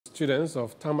students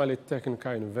of Tamale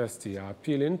Technical University are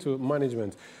appealing to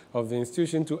management of the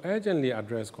institution to urgently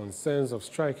address concerns of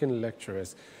striking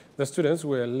lecturers. The students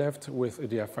were left with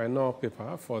their final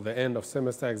paper for the end of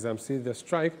semester exams. The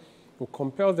strike will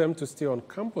compel them to stay on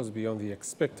campus beyond the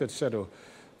expected schedule.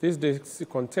 This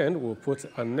discontent will put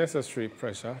unnecessary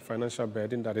pressure, financial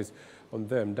burden that is on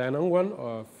them. Diana Ngwan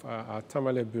of our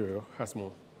Tamale Bureau has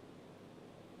more.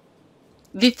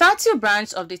 The 30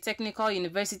 branch of the Technical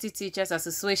University Teachers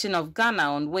Association of Ghana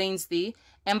on Wednesday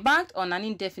embarked on an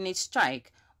indefinite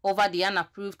strike over the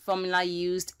unapproved formula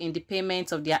used in the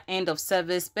payment of their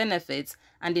end-of-service benefits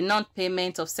and the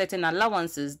non-payment of certain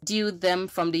allowances due them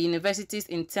from the university's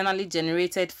internally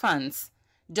generated funds.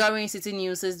 During Citi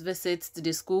News's visits to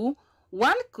the school,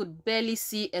 one could barely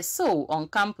see a soul on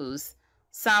campus.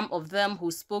 Some of them who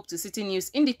spoke to Citi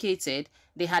News indicated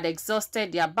they had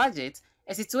exhausted their budget,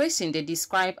 a situation they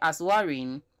describe as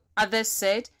worrying. Others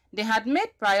said they had made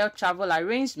prior travel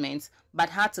arrangements but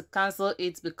had to cancel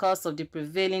it because of the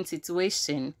prevailing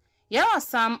situation. Here are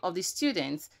some of the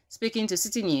students speaking to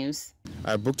Citi News.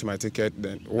 I booked my ticket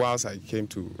then whilst I came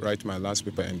to write my last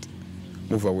paper and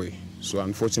move away. So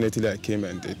unfortunately I came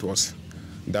and it was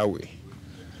that way.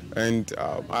 And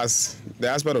as the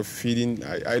aspect of feeding,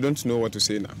 I don't know what to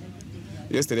say now.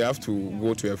 Yesterday I have to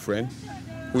go to a friend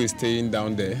who is staying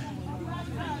down there.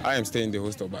 I am staying in the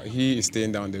hostel, but he is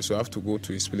staying down there, so I have to go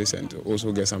to his place and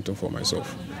also get something for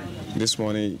myself. This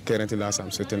morning, currently as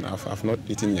I'm sitting, I've not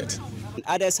eaten yet.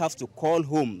 Others have to call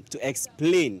home to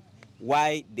explain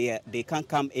why they can't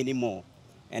come anymore.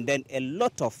 And then a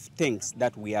lot of things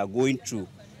that we are going through.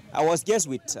 I was just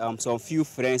with some few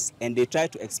friends and they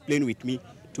tried to explain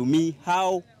to me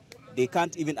how they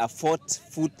can't even afford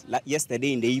food like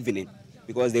yesterday in the evening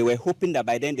because they were hoping that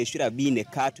by then they should have been in a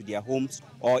car to their homes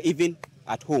or even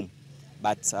at home.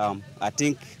 But I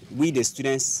think we, the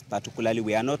students particularly,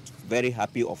 we are not very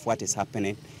happy of what is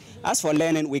happening. As for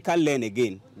learning, we can't learn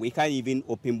again. We can't even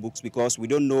open books because we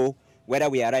don't know whether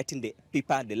we are writing the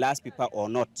paper, the last paper or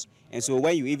not. And so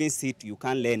when you even sit, you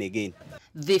can't learn again.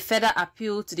 They further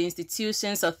appeal to the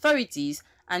institution's authorities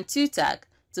and TUTAG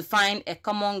to find a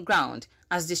common ground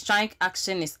as the strike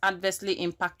action is adversely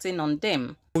impacting on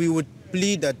them. We would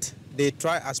plead that they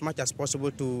try as much as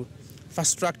possible to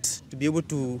fast track to be able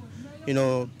to,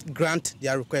 grant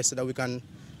their request so that we can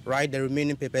write the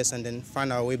remaining papers and then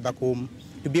find our way back home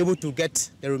to be able to get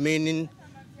the remaining,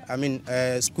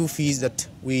 school fees that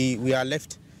we are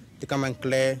left to come and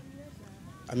clear,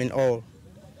 all.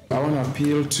 I want to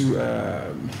appeal to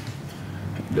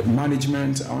the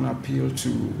management. I want to appeal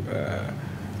to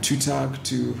TUTAG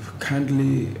to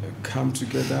kindly come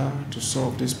together to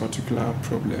solve this particular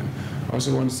problem. I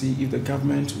also want to see if the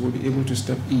government will be able to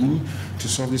step in to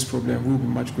solve this problem. We will be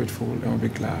much grateful and we'll be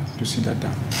glad to see that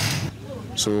done.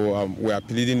 So we are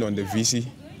pleading on the VC.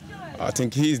 I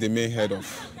think he is the main head of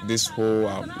this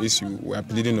whole issue. We are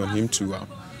pleading on him to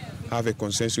have a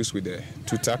consensus with the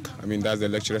TUTAG, that's the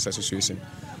Lecturers Association,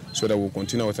 so that we'll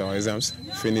continue with our exams,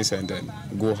 finish and then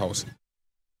go house.